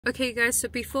Okay guys, so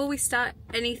before we start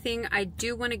anything, I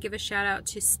do want to give a shout out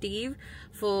to Steve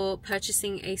for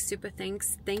purchasing a super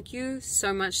thanks. Thank you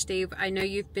so much, Steve. I know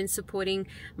you've been supporting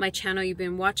my channel. You've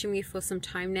been watching me for some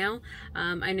time now.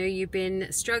 I know you've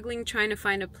been struggling trying to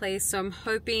find a place, so I'm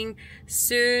hoping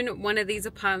soon one of these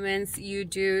apartments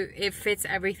it fits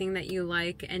everything that you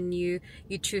like and you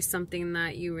choose something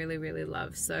that you really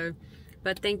love. So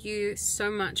but thank you so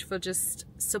much for just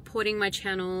supporting my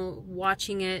channel,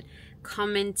 watching it,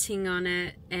 commenting on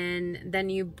it, and then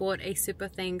you bought a super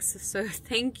thanks. So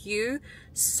thank you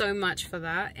so much for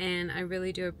that, and I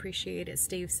really do appreciate it,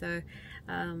 Steve. So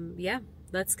yeah,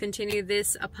 let's continue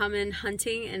this apartment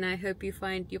hunting, and I hope you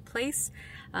find your place,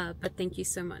 but thank you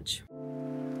so much.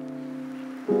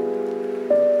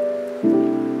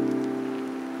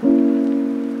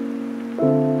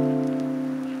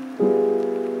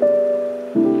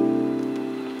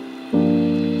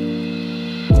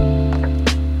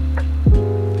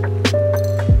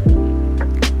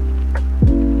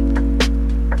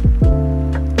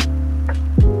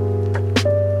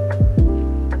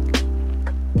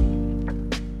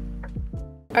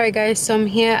 Alright guys, so I'm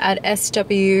here at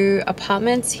SW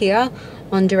Apartments here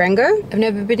on Durango. I've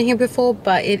never been here before,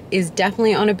 but it is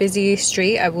definitely on a busy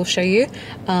street. I will show you,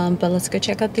 but let's go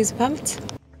check out these apartments.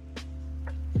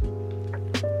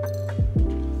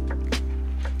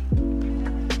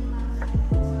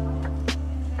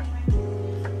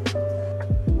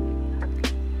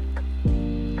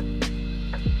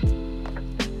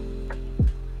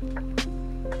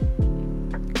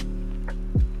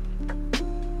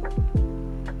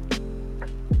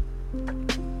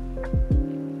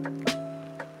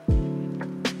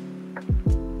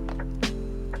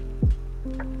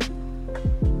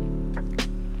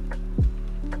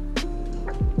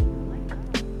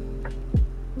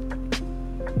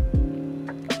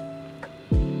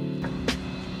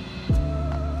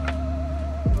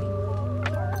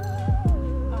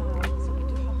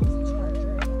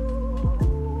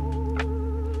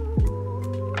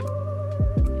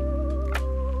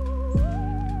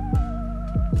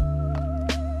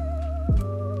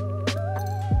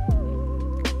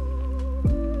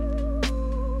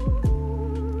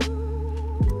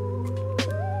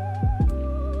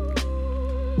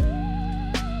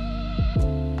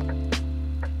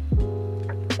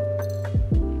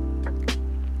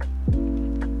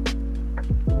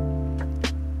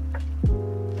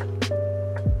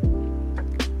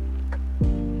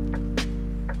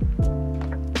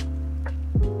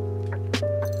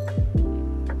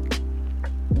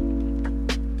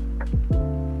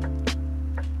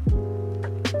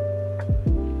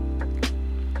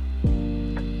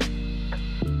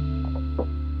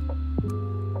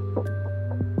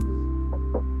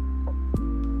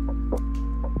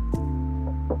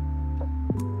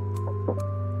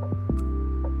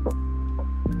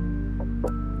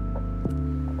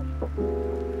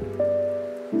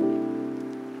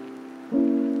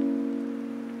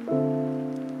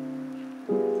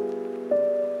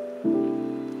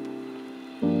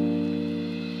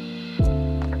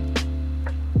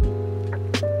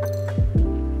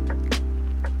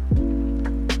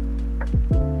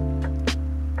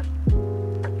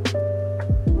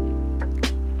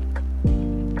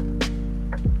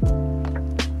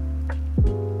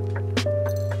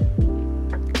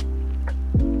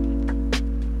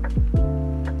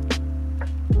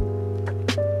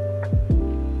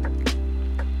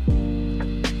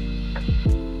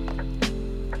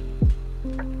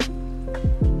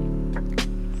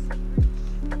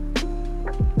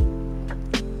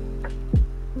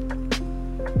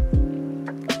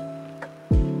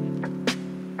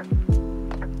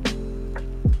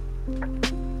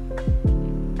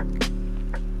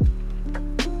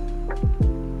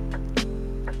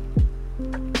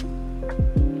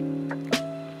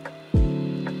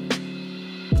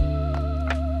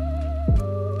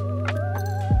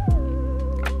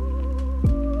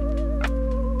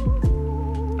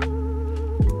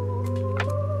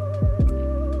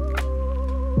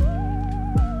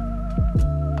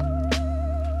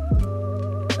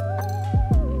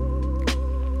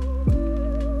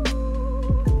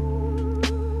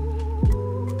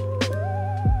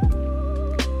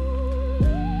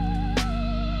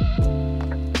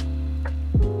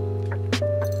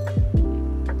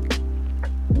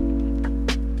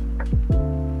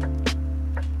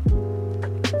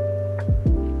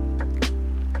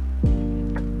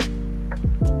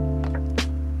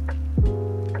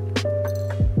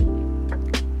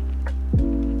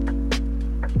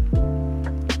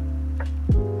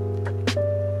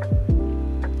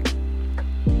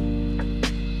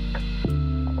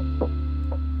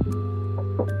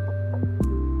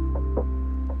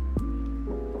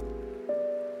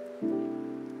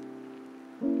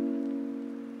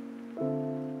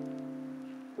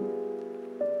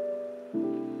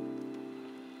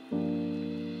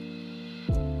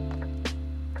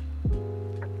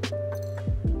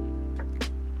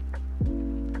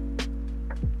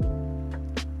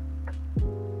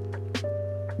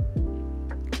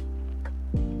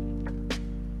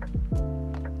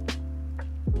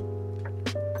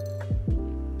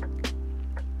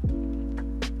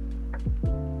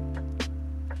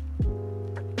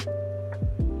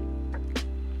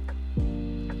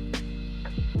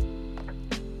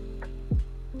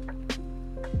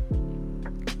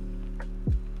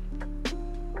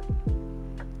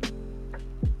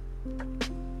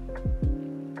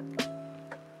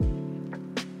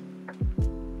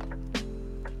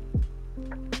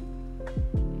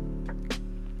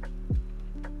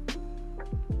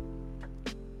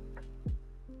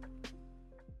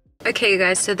 Okay, you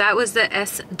guys, so that was the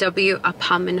SW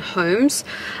Apartment Homes.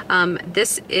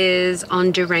 This is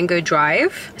on Durango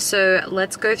Drive. So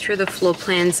let's go through the floor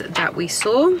plans that we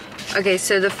saw. Okay,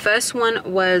 so the first one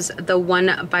was the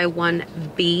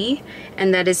 1x1B,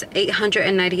 and that is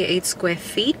 898 square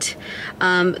feet.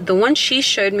 The one she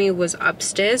showed me was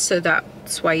upstairs, so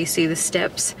that's why you see the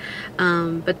steps.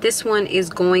 But this one is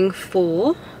going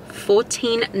for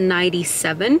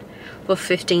 $14.97 for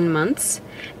 15 months,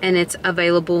 and it's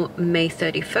available May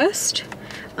 31st.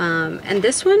 And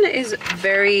this one is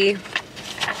very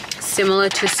similar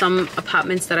to some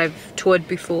apartments that I've toured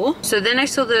before. So then I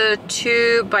saw the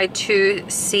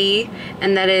 2x2C,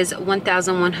 and that is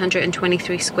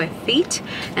 1,123 square feet,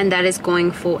 and that is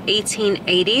going for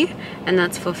 $18.80, and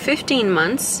that's for 15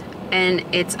 months, and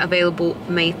it's available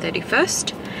May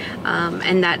 31st.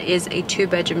 And that is a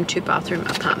 2-bedroom, 2-bathroom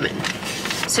apartment.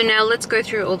 So now let's go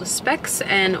through all the specs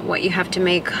and what you have to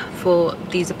make for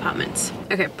these apartments.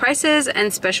 Okay, prices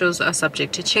and specials are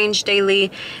subject to change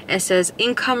daily. It says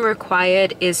income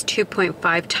required is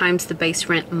 2.5 times the base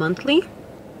rent monthly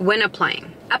when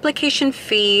applying. Application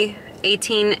fee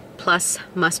 18 plus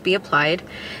must be applied.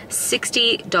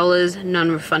 $60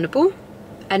 non-refundable.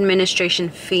 Administration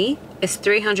fee is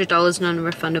 $300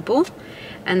 non-refundable.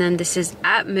 And then this is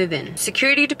at move-in.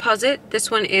 Security deposit, this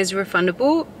one is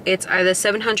refundable. It's either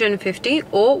 $750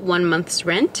 or 1 month's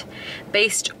rent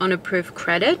based on approved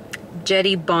credit.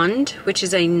 Jetty bond, which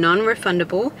is a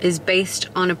non-refundable, is based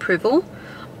on approval.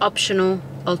 Optional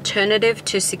alternative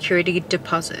to security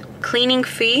deposit. Cleaning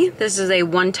fee, this is a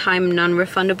one-time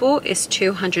non-refundable, is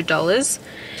 $200.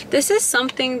 This is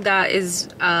something that is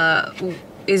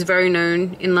very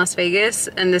known in Las Vegas,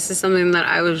 and this is something that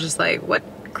I was just like, what?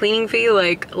 Cleaning fee?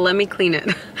 Like, let me clean it.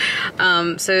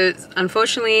 So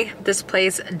unfortunately, this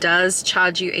place does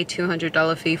charge you a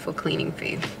 $200 fee for cleaning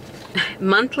fee.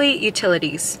 Monthly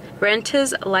utilities.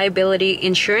 Renter's liability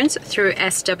insurance through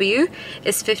SW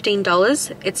is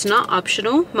 $15. It's not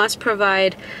optional. Must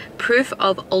provide proof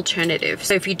of alternative.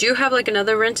 So if you do have like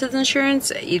another renter's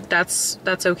insurance,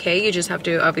 that's okay. You just have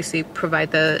to obviously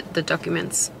provide the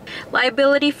documents.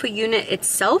 Liability for unit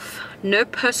itself. No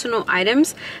personal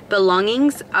items,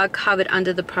 belongings are covered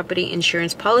under the property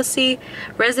insurance policy.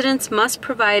 Residents must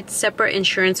provide separate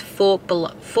insurance for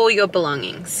your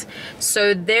belongings.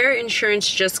 So their insurance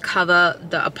just cover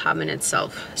the apartment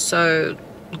itself. So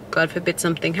God forbid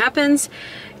something happens,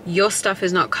 your stuff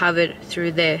is not covered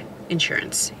through their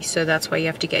insurance. So that's why you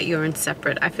have to get your own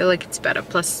separate. I feel like it's better.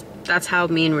 Plus, that's how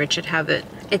me and Richard have it.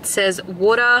 It says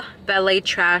water, valet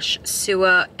trash,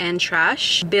 sewer, and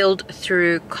trash billed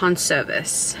through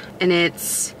Conservice, and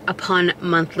it's upon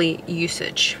monthly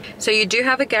usage. So you do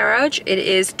have a garage. It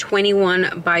is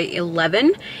 21 by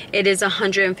 11. It is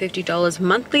 $150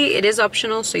 monthly. It is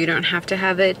optional, so you don't have to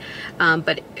have it,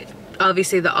 but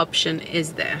obviously the option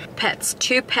is there. Pets,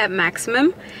 2 pet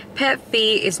maximum. Pet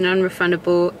fee is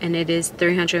non-refundable, and it is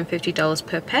 $350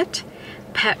 per pet.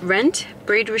 Pet rent,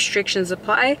 breed restrictions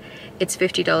apply. It's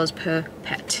 $50 per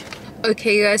pet.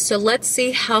 Okay, you guys, so let's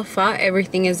see how far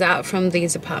everything is out from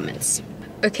these apartments.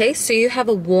 Okay, so you have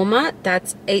a Walmart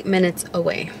that's 8 minutes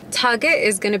away. Target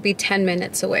is going to be 10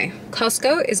 minutes away.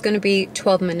 Costco is going to be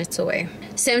 12 minutes away.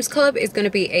 Sam's Club is going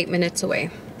to be 8 minutes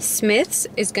away. Smith's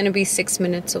is going to be 6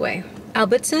 minutes away.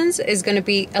 Albertsons is going to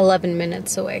be 11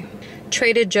 minutes away.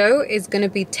 Trader Joe is going to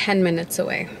be 10 minutes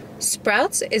away.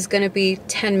 Sprouts is going to be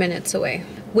 10 minutes away.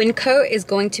 Winco is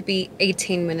going to be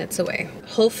 18 minutes away.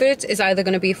 Whole Foods is either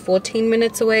going to be 14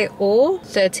 minutes away or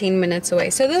 13 minutes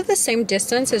away. So they're the same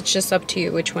distance. It's just up to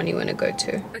you which one you want to go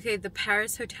to. Okay, the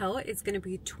Paris Hotel is going to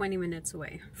be 20 minutes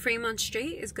away. Fremont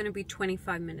Street is going to be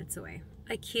 25 minutes away.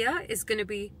 IKEA is going to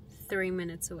be 3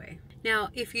 minutes away. Now,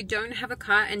 if you don't have a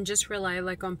car and just rely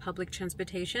like on public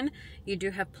transportation, you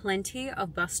do have plenty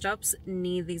of bus stops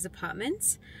near these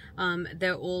apartments.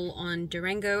 They're all on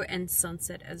Durango and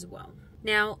Sunset as well.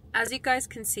 Now, as you guys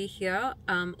can see here,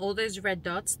 all those red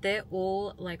dots, they're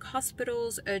all like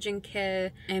hospitals, urgent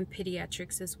care, and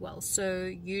pediatrics as well. So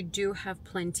you do have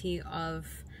plenty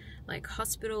of like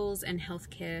hospitals and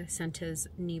healthcare centers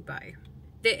nearby.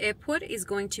 The airport is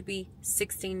going to be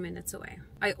 16 minutes away.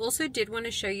 I also did want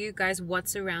to show you guys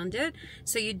what's around it.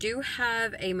 So you do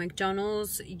have a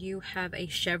McDonald's, you have a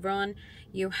Chevron,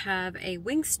 you have a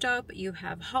Wingstop, you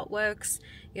have Hotworks,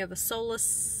 you have a Solar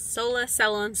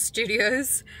Salon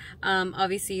Studios,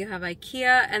 obviously you have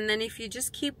IKEA, and then if you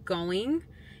just keep going,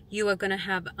 you are going to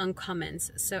have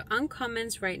Uncommons. So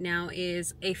Uncommons right now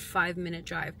is a 5-minute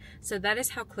drive. So that is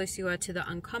how close you are to the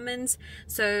Uncommons.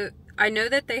 So I know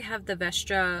that they have the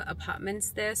Vestra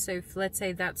apartments there, so if let's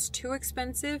say that's too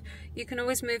expensive, you can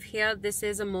always move here. This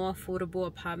is a more affordable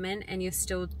apartment and you're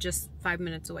still just 5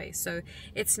 minutes away, so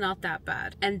it's not that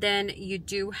bad. And then you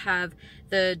do have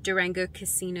the Durango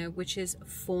Casino, which is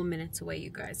 4 minutes away, you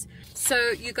guys. So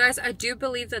you guys, I do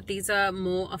believe that these are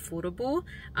more affordable.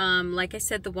 Like I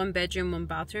said, the 1 bedroom 1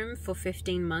 bathroom for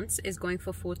 15 months is going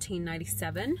for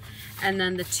 $14.97, and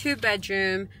then the 2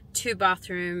 bedroom 2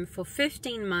 bathroom for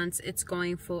 15 months, it's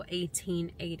going for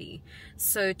 $18.80.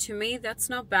 So to me, that's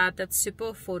not bad. That's super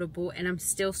affordable, and I'm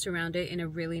still surrounded in a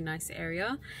really nice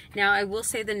area. Now I will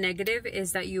say the negative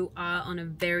is that you are on a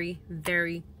very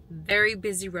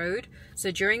busy road,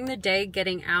 so during the day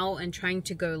getting out and trying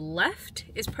to go left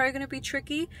is probably going to be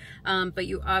tricky, but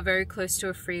you are very close to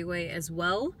a freeway as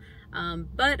well.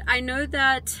 But I know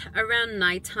that around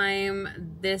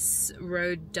nighttime this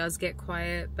road does get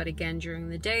quiet, but again during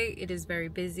the day it is very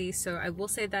busy, so I will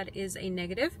say that is a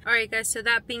negative. Alright guys, so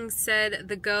that being said,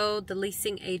 the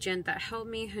leasing agent that helped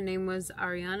me, her name was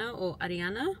Ariana or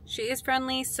Ariana. She is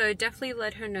friendly, so definitely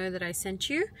let her know that I sent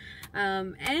you.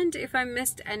 And if I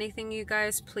missed anything, you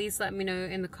guys, please let me know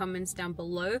in the comments down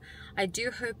below. I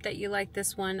do hope that you like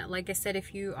this one. Like I said,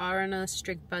 if you are on a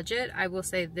strict budget, I will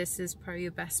say this is probably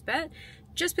your best bet.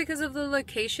 Just because of the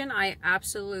location, I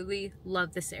absolutely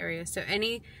love this area. So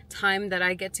any time that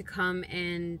I get to come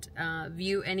and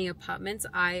view any apartments,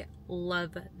 I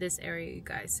love this area, you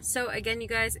guys. So again, you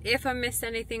guys, if I missed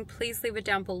anything, please leave it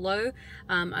down below.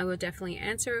 I will definitely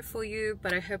answer it for you,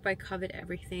 but I hope I covered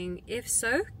everything. If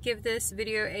so, give this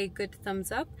video a good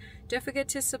thumbs up. Don't forget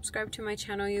to subscribe to my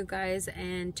channel, you guys,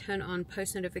 and turn on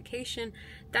post notification.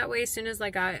 That way, as soon as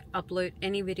like I upload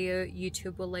any video,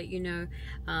 YouTube will let you know.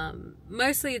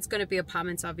 Mostly it's going to be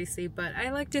apartments, obviously, but I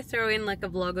like to throw in like a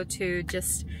vlog or two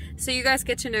just so you guys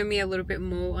get to know me a little bit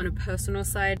more on a personal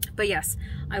side. But yes,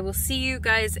 I will see you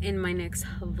guys in my next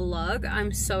vlog.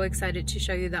 I'm so excited to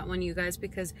show you that one, you guys,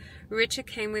 because Richard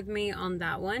came with me on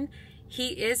that one.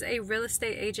 He is a real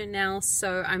estate agent now,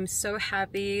 so I'm so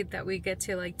happy that we get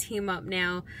to like team up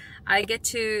now. I get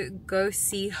to go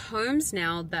see homes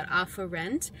now that are for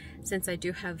rent, since I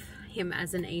do have him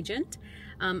as an agent.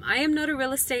 I am not a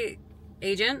real estate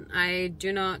agent. I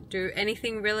do not do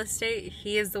anything real estate.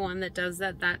 He is the one that does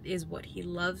that. That is what he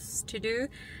loves to do.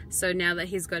 So now that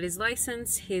he's got his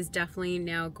license, he's definitely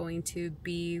now going to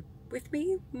be with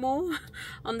me more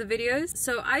on the videos.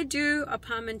 So I do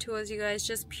apartment tours, you guys,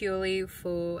 just purely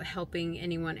for helping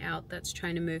anyone out that's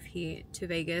trying to move here to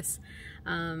Vegas.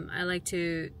 I like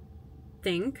to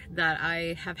think that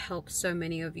I have helped so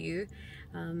many of you.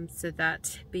 So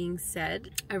that being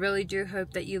said, I really do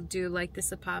hope that you do like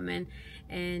this apartment,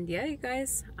 and yeah, you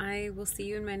guys, I will see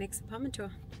you in my next apartment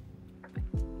tour.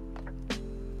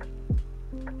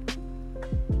 Bye.